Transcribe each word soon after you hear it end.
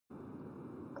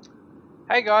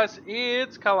Hey guys,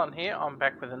 it's Cullyn here. I'm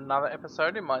back with another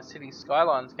episode in my City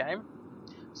Skylines game.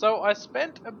 So I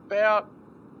spent about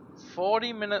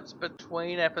 40 minutes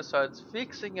between episodes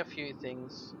fixing a few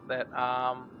things that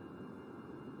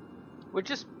were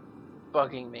just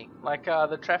bugging me. Like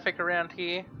the traffic around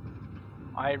here.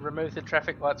 I removed the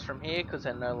traffic lights from here because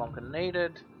they're no longer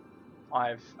needed.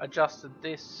 I've adjusted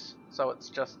this so it's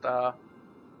just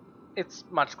it's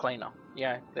much cleaner.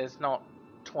 Yeah, there's not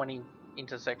 20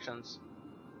 intersections.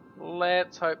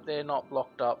 Let's hope they're not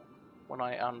blocked up when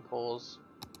I unpause.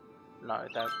 No,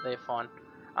 they're fine.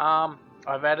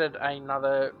 I've added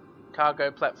another cargo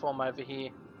platform over here.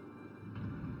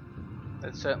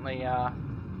 That certainly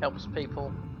helps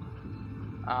people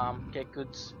get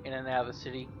goods in and out of the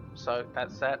city. So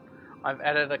that's that. I've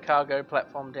added a cargo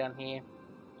platform down here.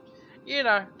 You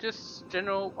know, just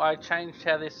general. I changed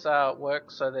how this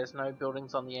works so there's no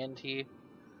buildings on the end here.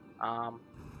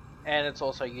 And it's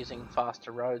also using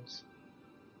faster roads.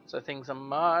 So things are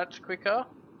much quicker.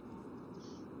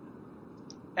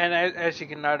 And as you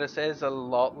can notice, there's a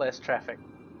lot less traffic.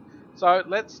 So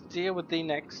let's deal with the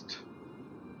next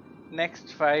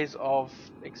phase of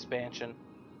expansion.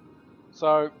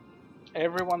 So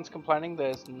everyone's complaining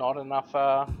there's not enough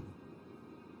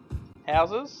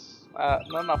houses,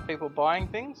 not enough people buying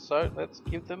things. So let's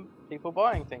give them people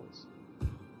buying things.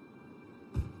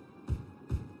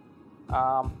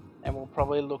 And we'll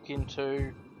probably look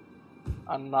into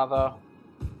another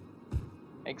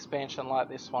expansion like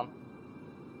this one.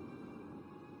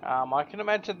 I can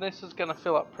imagine this is going to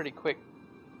fill up pretty quick.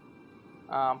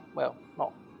 Well,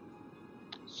 not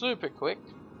super quick,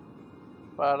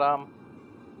 but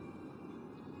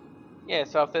yeah,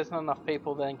 so if there's not enough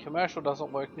people, then commercial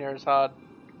doesn't work near as hard,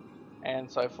 and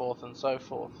so forth and so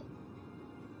forth.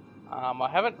 I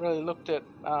haven't really looked at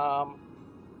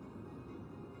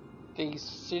these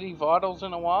city vitals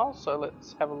in a while, so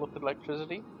let's have a look at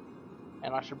electricity.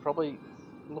 And I should probably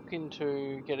look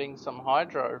into getting some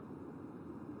hydro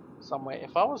somewhere.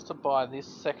 If I was to buy this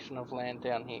section of land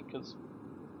down here, because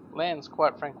land's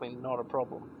quite frankly not a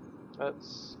problem.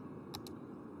 That's...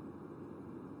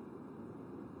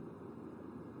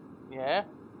 yeah.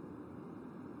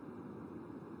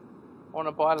 I want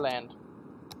to buy land.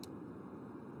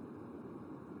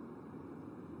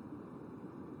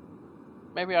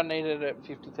 Maybe I need it at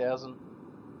 50,000.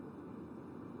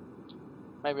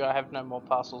 Maybe I have no more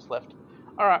parcels left.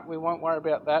 Alright, we won't worry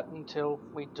about that until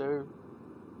we do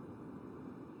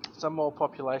some more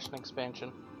population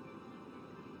expansion.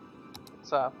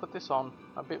 Let's put this on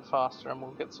a bit faster and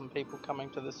we'll get some people coming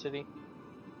to the city.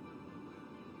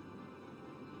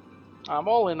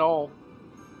 All in all,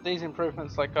 these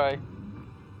improvements, like I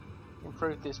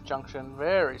improved this junction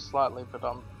very slightly, but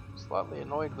I'm slightly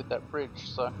annoyed with that bridge,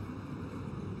 so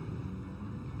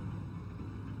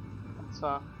let's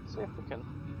see if we can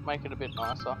make it a bit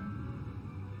nicer.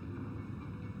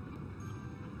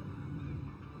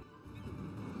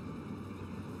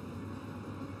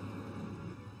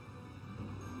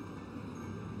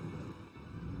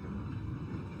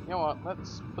 You know what,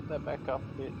 let's put that back up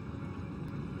a bit.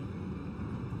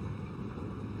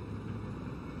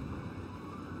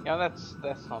 Yeah,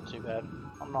 that's not too bad.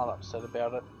 I'm not upset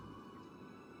about it.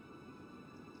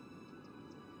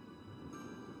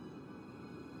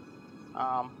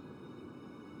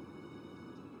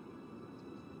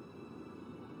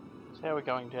 So how are we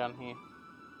going down here?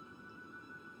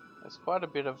 There's quite a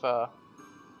bit of let's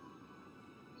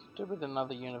do with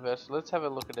another university. Let's have a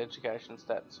look at education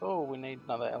stats. Oh, we need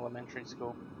another elementary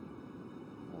school.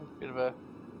 Bit of a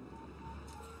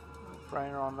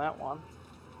brainer on that one.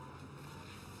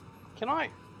 Can I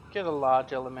get a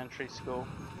large elementary school?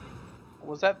 Or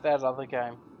was that other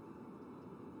game?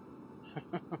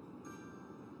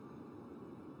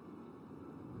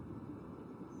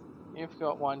 You've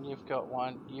got one, you've got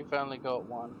one, you've only got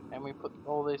one. And we put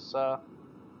all this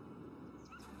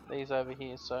these over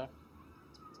here, so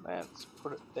let's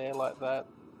put it there like that.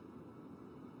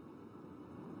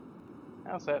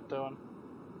 How's that doing?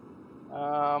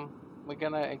 We're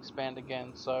gonna expand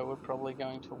again, so we're probably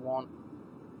going to want...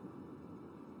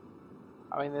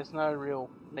 I mean, there's no real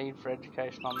need for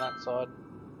education on that side.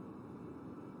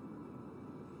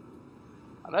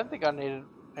 I don't think I needed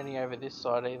any over this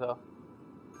side either.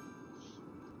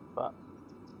 But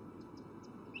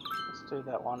let's do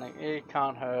that one. It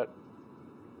can't hurt.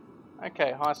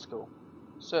 Okay, high school.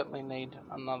 Certainly need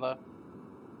another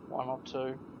one or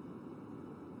two.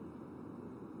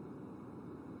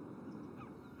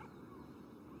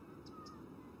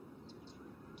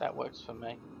 That works for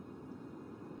me.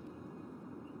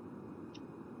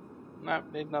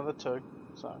 Nope, need another two.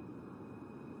 So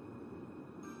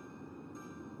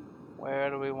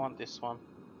Where do we want this one?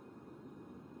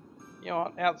 You know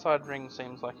what, outside ring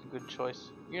seems like a good choice.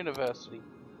 University.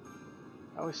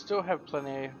 And we still have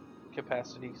plenty of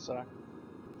capacity, so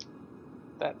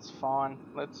that's fine.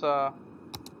 Let's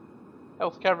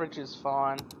health coverage is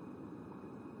fine.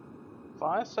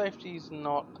 Fire safety is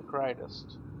not the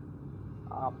greatest.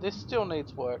 This still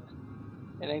needs work.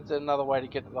 It needs another way to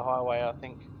get to the highway, I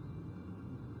think.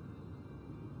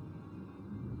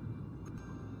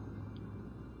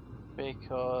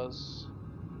 Because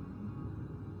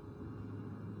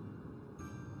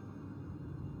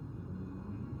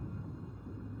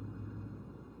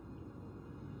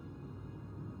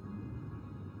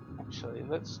actually,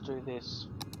 let's do this.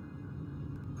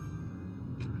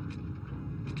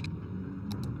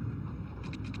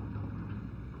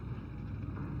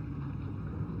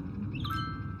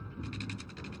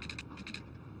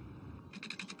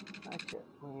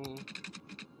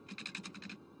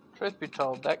 Truth be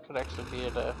told, that could actually be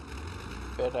at a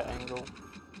better angle.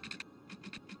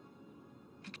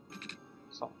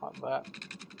 Something like that.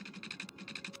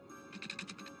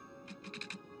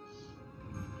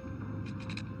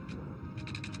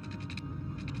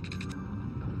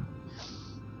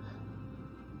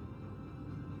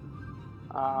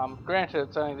 Granted,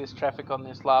 it's only this traffic on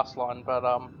this last line, but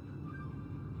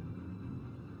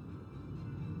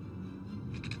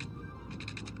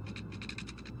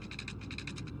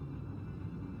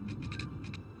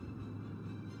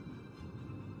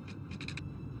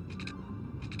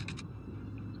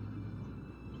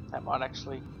that might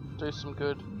actually do some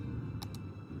good.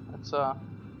 Let's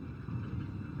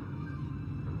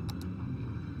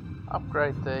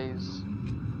upgrade these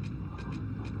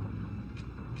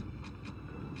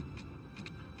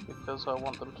because I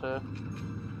want them to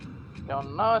go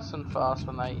nice and fast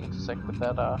when they intersect with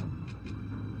that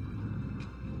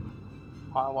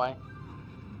highway.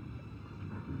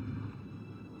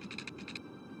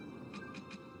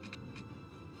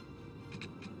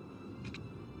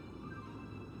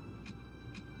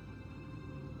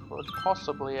 Could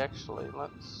possibly actually,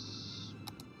 let's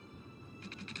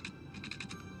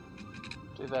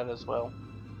do that as well.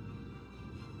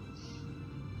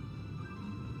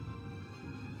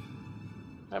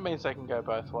 That means they can go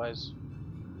both ways,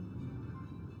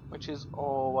 which is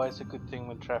always a good thing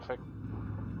with traffic.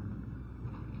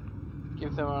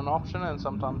 Give them an option and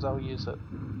sometimes they'll use it,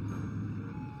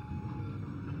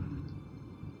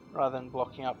 rather than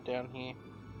blocking up down here.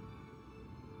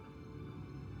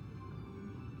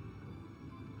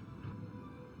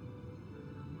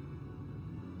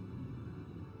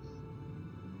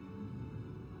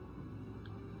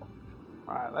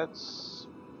 Right, let's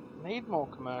need more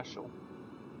commercial.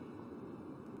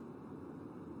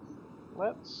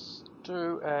 Let's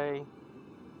do a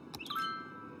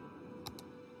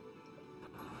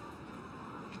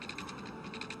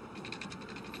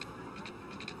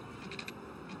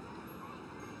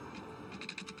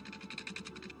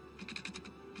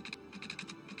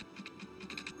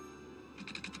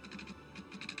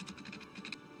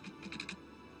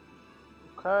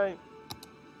okay.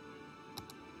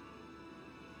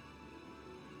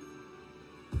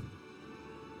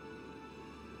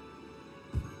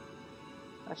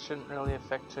 That shouldn't really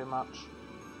affect too much.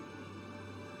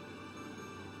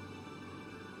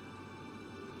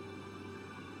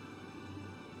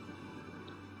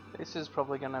 This is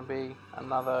probably going to be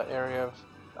another area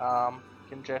of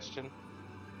congestion.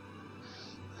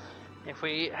 If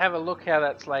we have a look how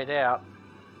that's laid out,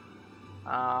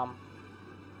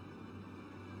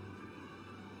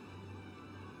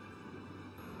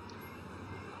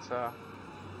 so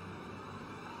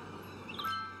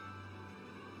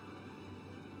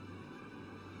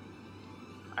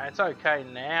it's okay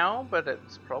now, but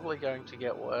it's probably going to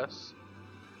get worse.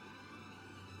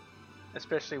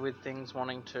 Especially with things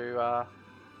wanting to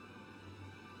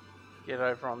get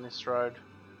over on this road.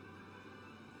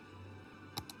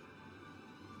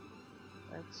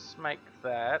 Let's make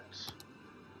that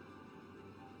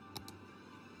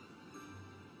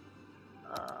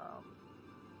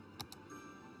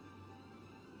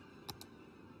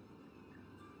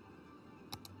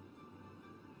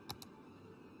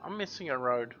I'm missing a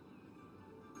road.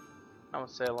 I would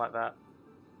say it like that.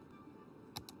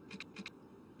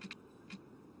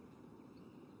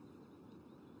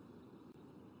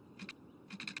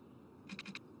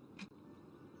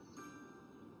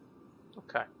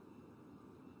 Okay.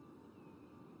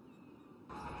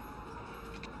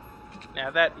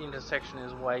 Now that intersection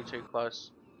is way too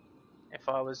close. If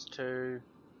I was to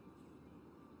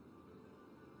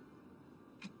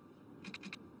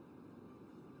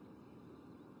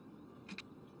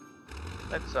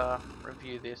let's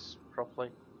review this properly.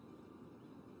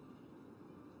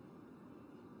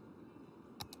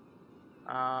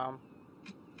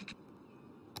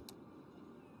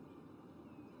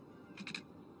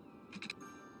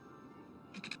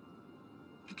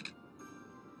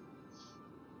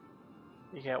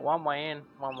 You get one way in,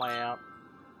 one way out.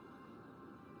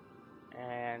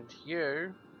 And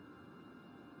you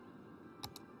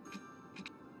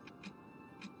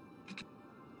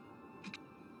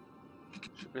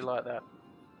should be like that.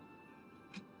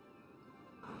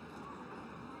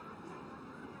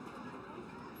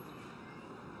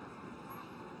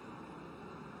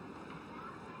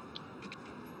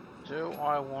 Do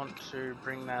I want to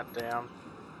bring that down?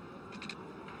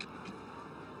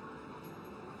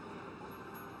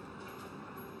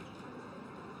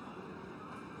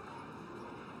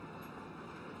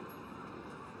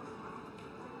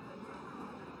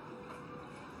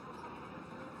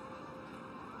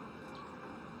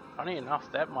 Funny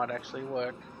enough, that might actually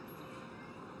work.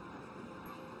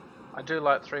 I do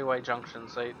like three-way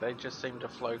junctions, they just seem to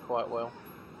flow quite well.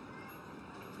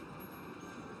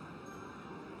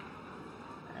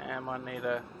 And I need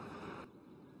a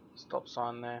stop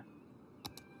sign there.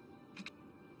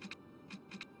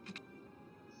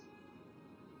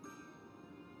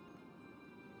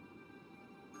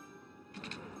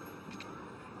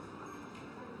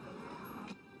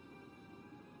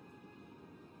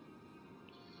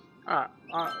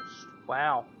 Alright,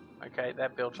 wow. Okay,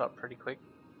 that built up pretty quick.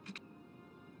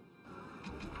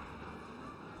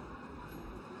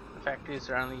 The fact is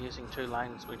they're only using 2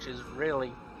 lanes, which is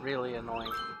really, really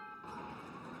annoying.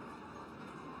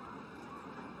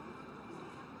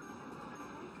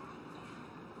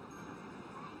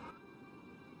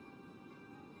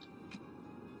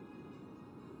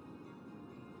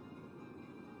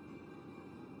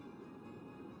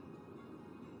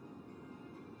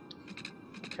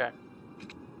 Okay.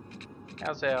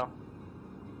 How's our...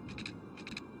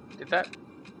 Did that...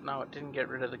 No, it didn't get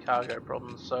rid of the cargo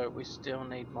problem, so we still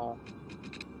need more.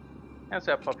 How's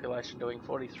our population doing?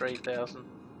 43,000.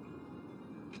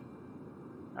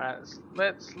 Alright,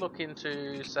 let's look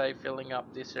into, say, filling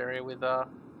up this area with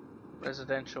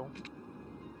residential.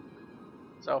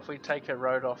 So if we take a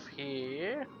road off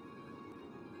here...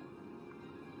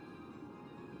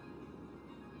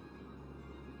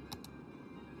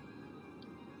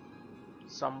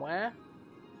 somewhere.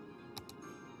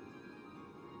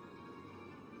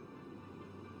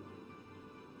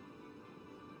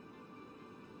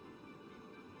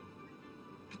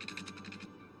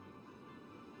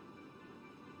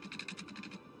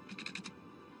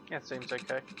 That seems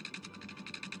okay.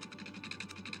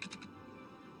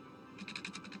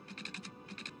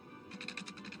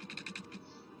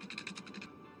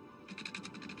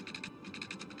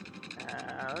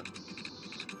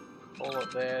 Let's call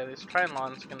it there. This train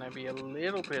line's going to be a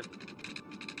little bit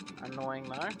annoying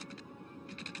though.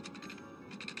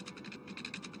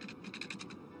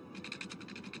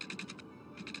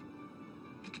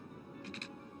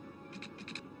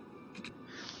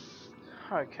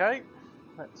 Okay,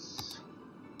 let's...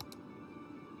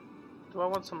 Do I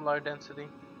want some low density?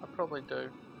 I probably do.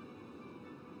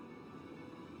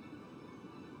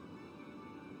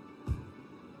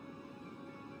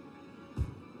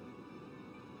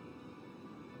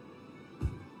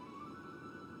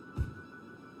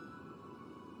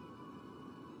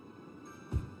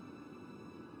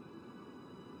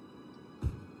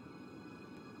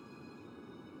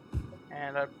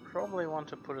 And I'd probably want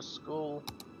to put a school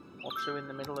or 2 in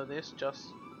the middle of this, just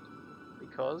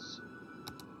because.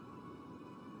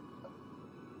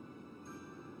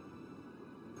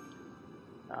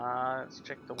 Let's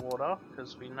check the water,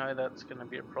 because we know that's going to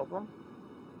be a problem.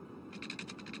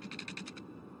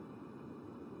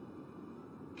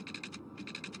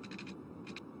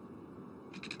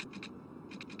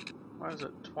 What is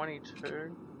it,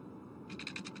 22?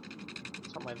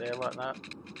 Somewhere there like that.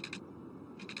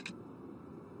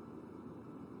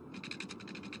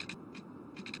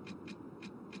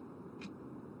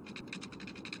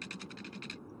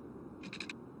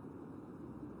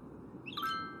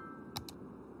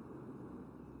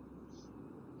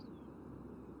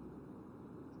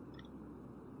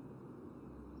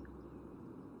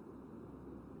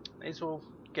 These will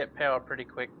get power pretty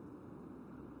quick.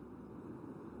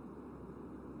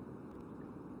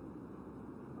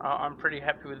 I'm pretty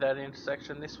happy with that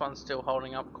intersection. This one's still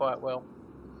holding up quite well.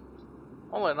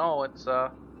 All in all, it's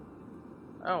oh,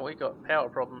 we got power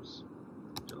problems.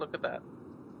 Look at that.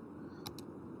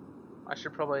 I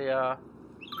should probably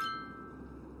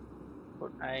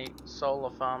put a solar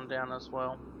farm down as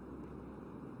well.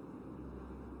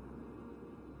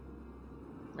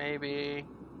 Maybe...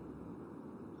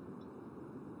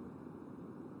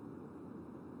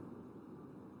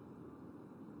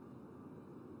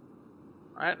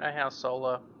 I don't know how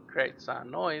solar creates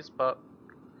noise, but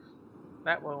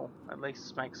that will at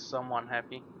least make someone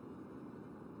happy.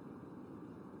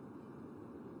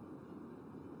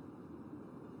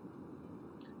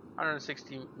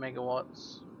 $160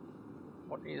 megawatts.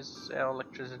 What is our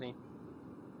electricity?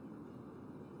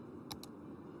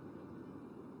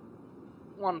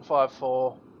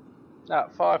 154. No,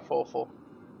 544.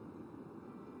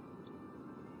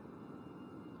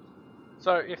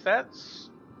 So if that's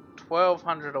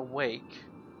 1200 a week,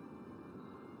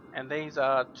 and these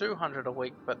are 200 a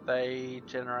week, but they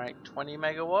generate 20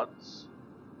 megawatts.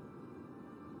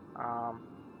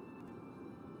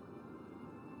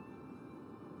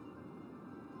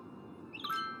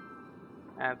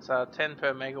 That's 10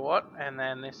 per megawatt, and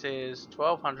then this is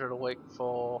 1200 a week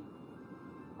for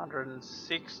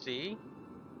 160.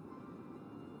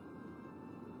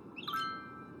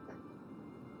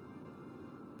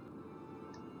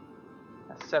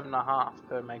 That's 7.5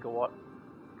 per megawatt.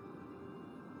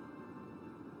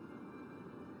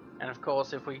 And of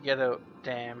course, if we get a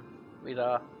dam, we'd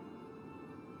I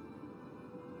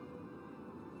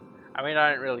mean,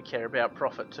 I don't really care about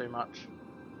profit too much.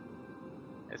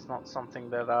 It's not something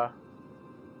that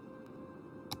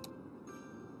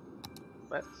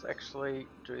let's actually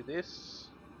do this.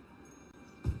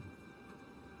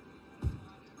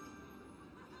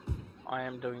 I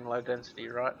am doing low density,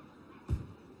 right?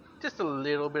 Just a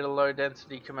little bit of low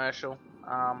density commercial.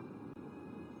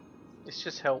 This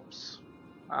just helps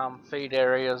feed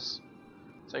areas,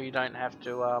 so you don't have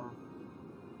to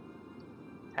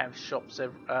have shops,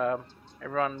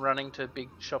 everyone running to big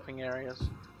shopping areas.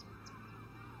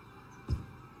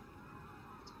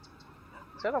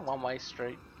 Is that a one-way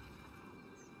street?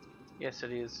 Yes,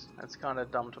 it is. It's kind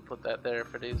of dumb to put that there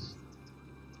if it is.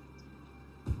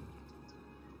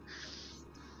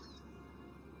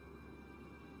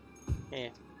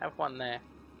 Here, have one there.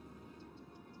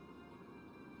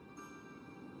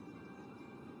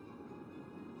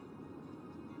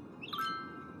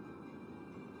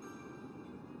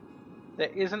 There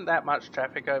isn't that much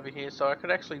traffic over here, so I could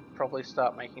actually probably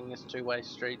start making this two-way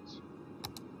streets.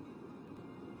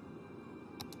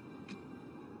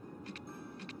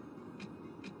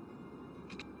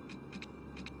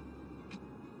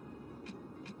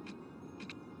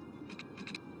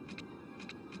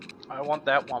 I want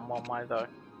that one way though.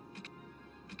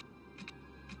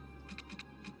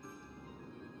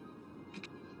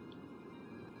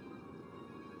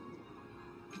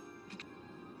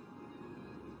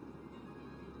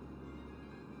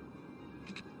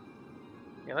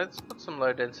 Yeah, let's put some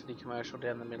low density commercial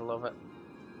down the middle of it.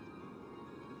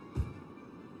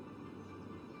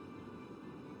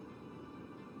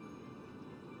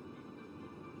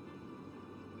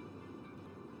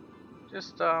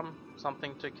 Just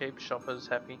something to keep shoppers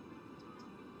happy.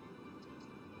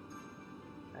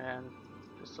 And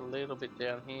just a little bit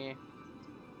down here.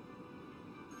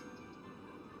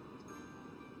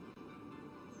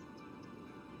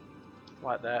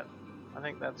 Like that. I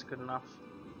think that's good enough.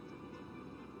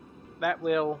 That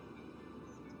will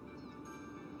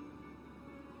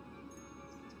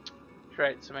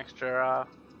create some extra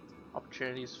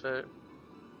opportunities for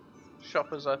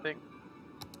shoppers, I think.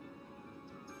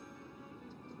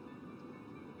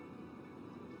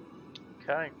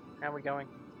 Okay, how are we going?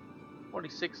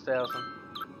 46,000.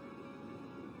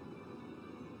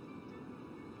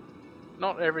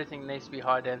 Not everything needs to be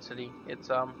high density. It's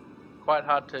quite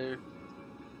hard to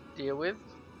deal with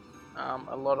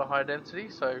a lot of high density,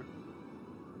 so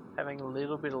having a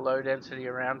little bit of low density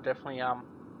around definitely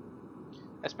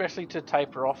especially to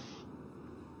taper off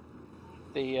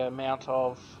the amount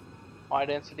of high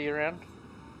density around.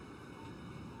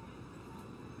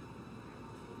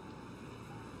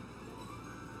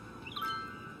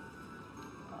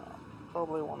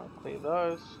 Probably want to clear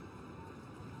those.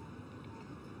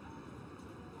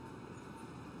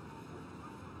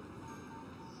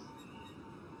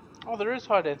 Oh, there is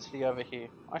high density over here.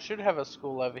 I should have a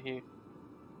school over here.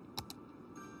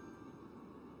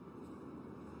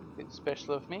 A bit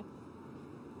special of me.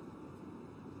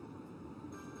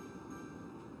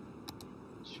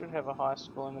 Should have a high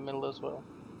school in the middle as well.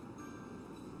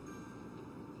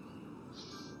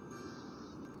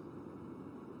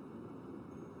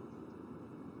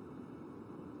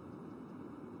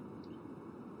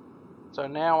 So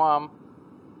now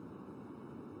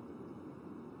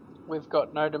we've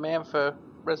got no demand for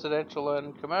residential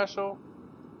and commercial.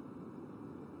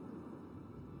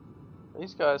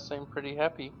 These guys seem pretty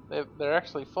happy. They're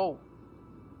actually full.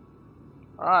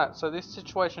 Alright, so this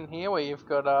situation here where you've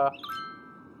got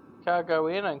cargo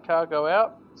in and cargo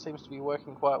out seems to be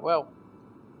working quite well.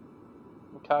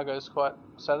 The cargo's quite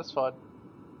satisfied.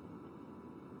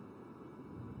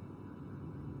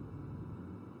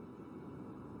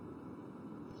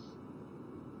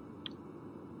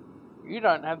 you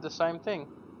don't have the same thing.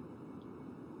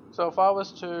 So if I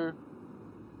was to...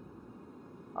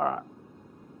 Alright.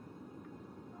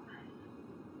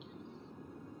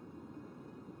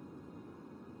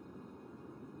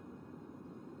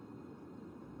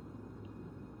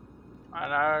 I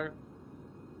know.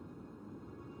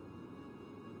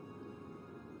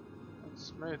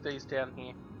 Let's move these down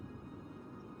here.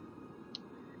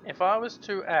 If I was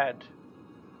to add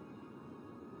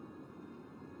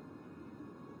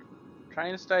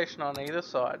train station on either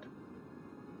side,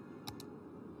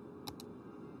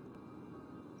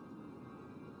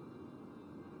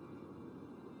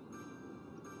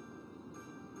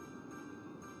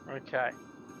 okay.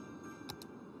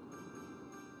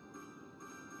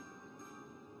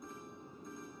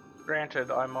 Granted,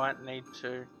 I might need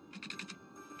to...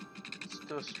 Let's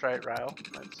do a straight rail.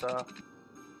 Let's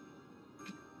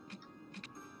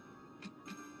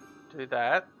do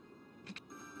that.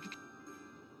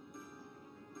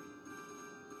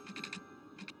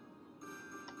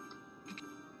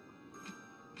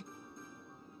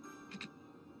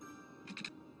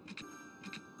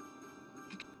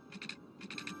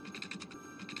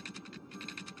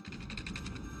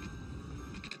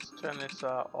 Let's turn this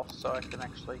off so I can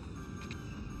actually...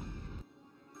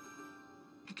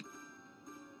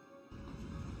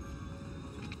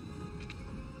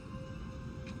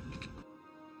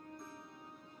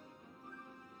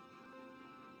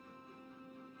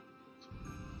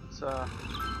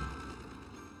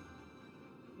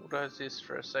 bulldoze this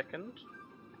for a second.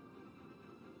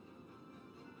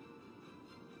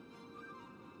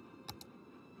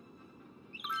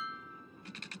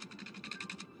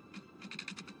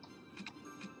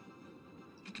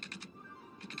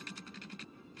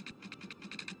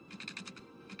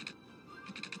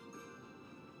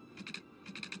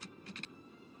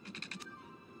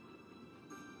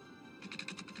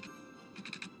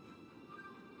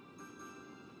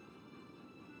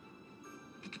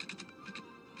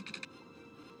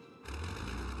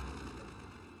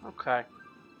 Okay.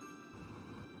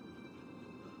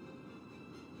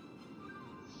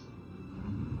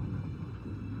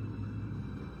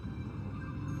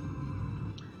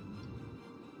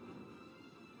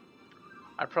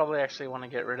 I probably actually want to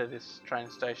get rid of this train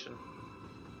station.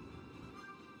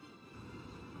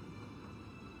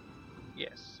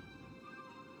 Yes.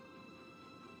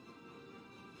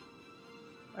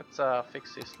 Let's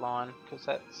fix this line, because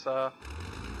that's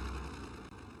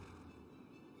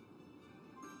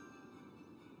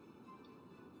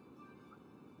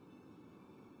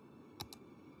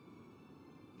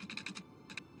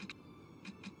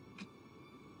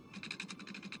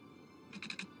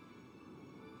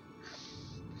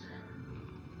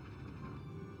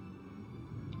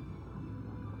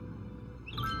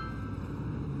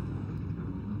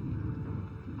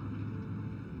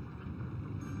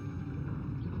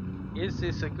is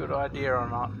this a good idea or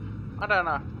not? I don't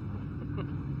know.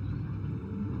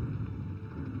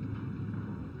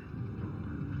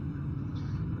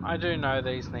 I do know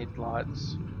these need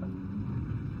lights.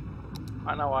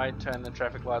 I know I turned the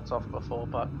traffic lights off before,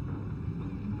 but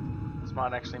this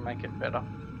might actually make it better.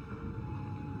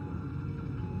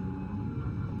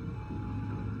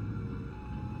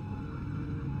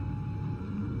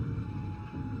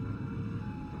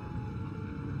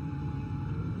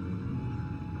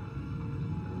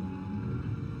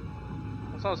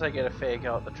 As long as I get a fair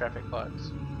go at the traffic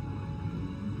lights.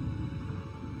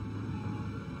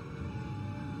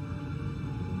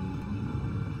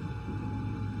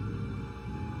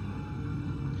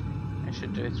 I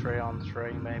should do 3 on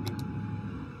 3 maybe.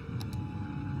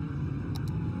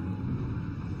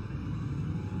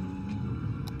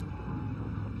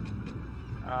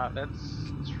 That's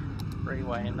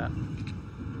 3-way in that.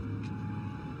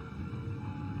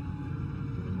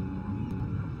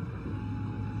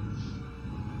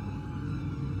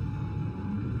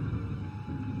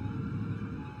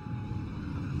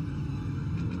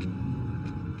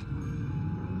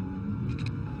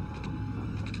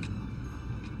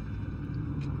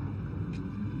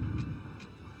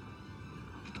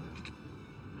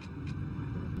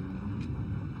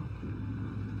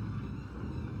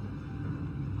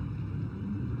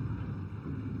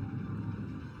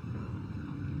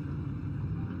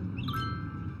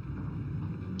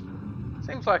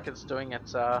 Seems like it's doing a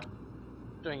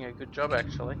good job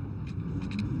actually,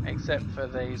 except for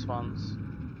these ones.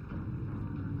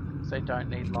 They don't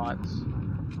need lights.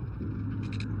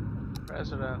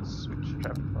 Residents, switch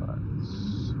traffic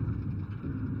lights.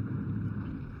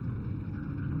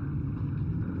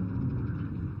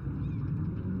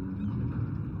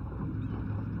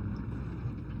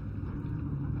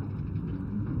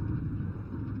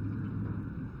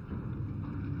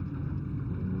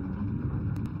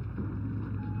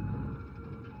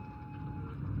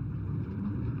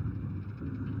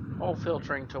 All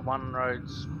filtering to one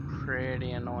road's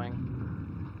pretty annoying.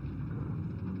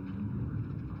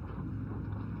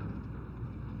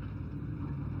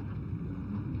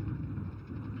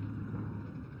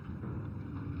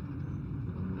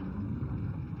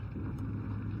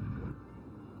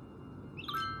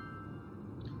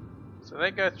 So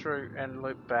they go through and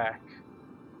loop back.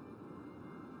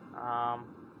 I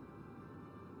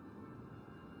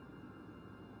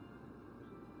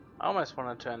almost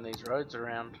want to turn these roads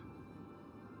around.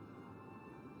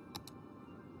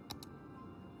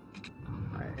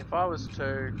 If I was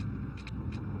to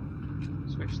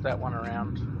switch that one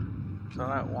around, so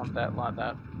I don't want that like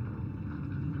that.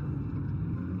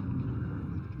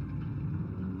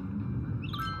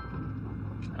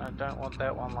 And I don't want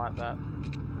that one like that.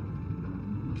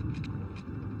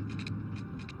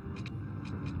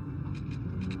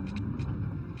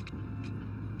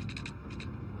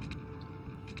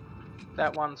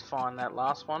 That one's fine, that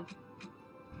last one.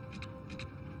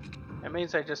 It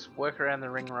means they just work around the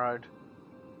ring road.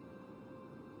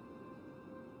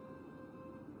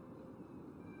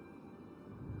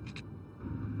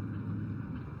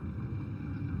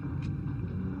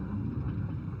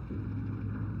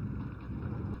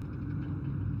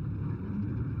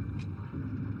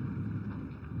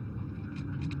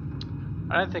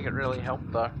 I don't think it really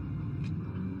helped though.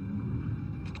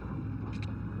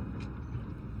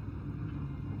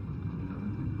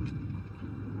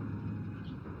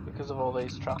 Because of all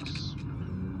these trucks.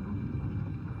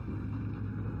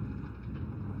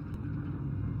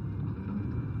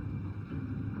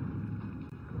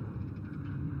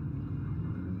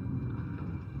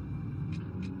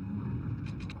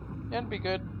 Yeah, it'd be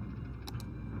good.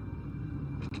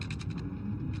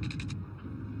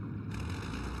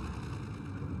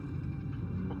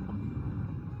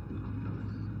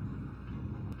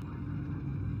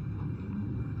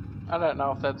 I don't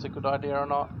know if that's a good idea or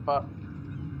not, but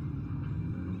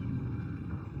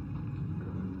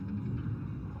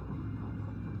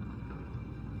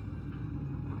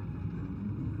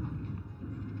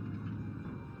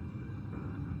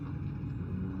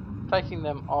taking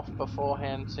them off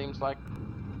beforehand seems like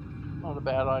not a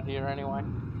bad idea anyway.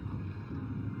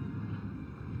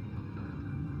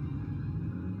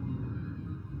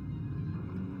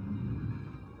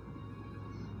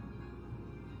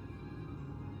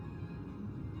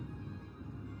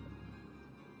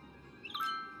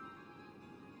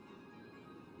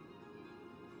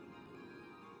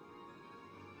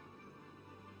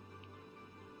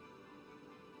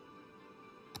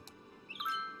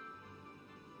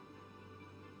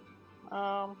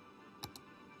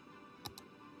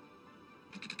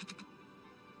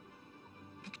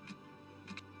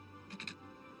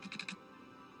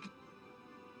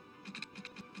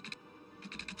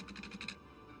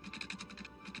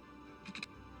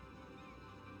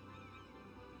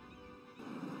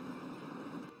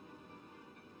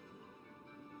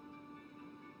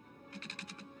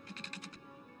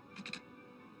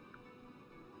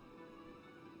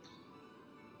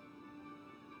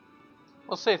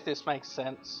 We'll see if this makes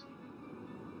sense.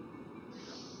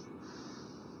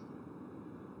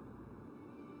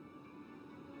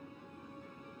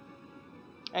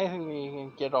 Anything that you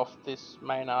can get off this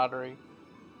main artery,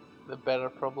 the better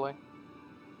probably.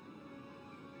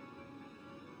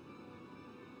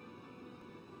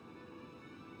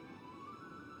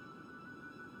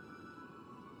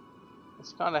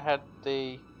 It's kind of had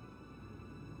the...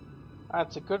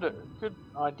 it's a good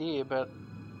idea, but...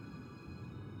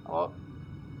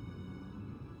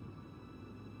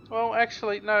 Well,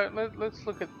 actually, no. Let's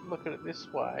look at it this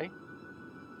way.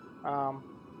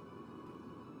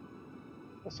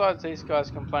 Besides these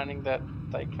guys complaining that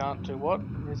they can't do what?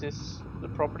 Is this the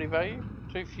property value?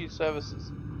 Too few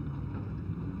services.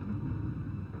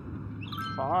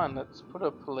 Fine, let's put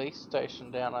a police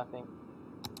station down, I think.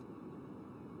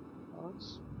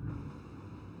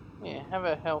 Yeah, have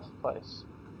a health place.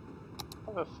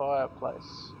 Have a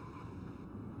fireplace.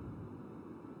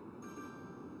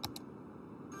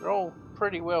 They're all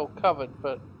pretty well covered,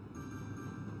 but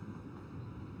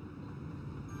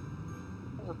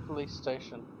a police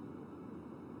station.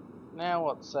 Now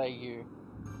what say you?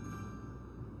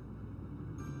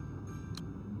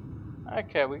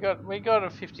 Okay, we got a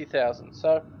 50,000.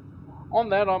 So on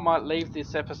that, I might leave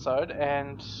this episode,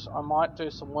 and I might do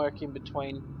some work in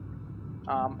between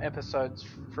episodes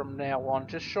from now on,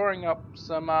 just shoring up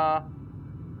some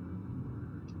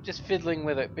just fiddling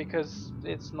with it, because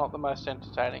it's not the most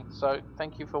entertaining. So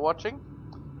thank you for watching.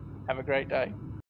 Have a great day.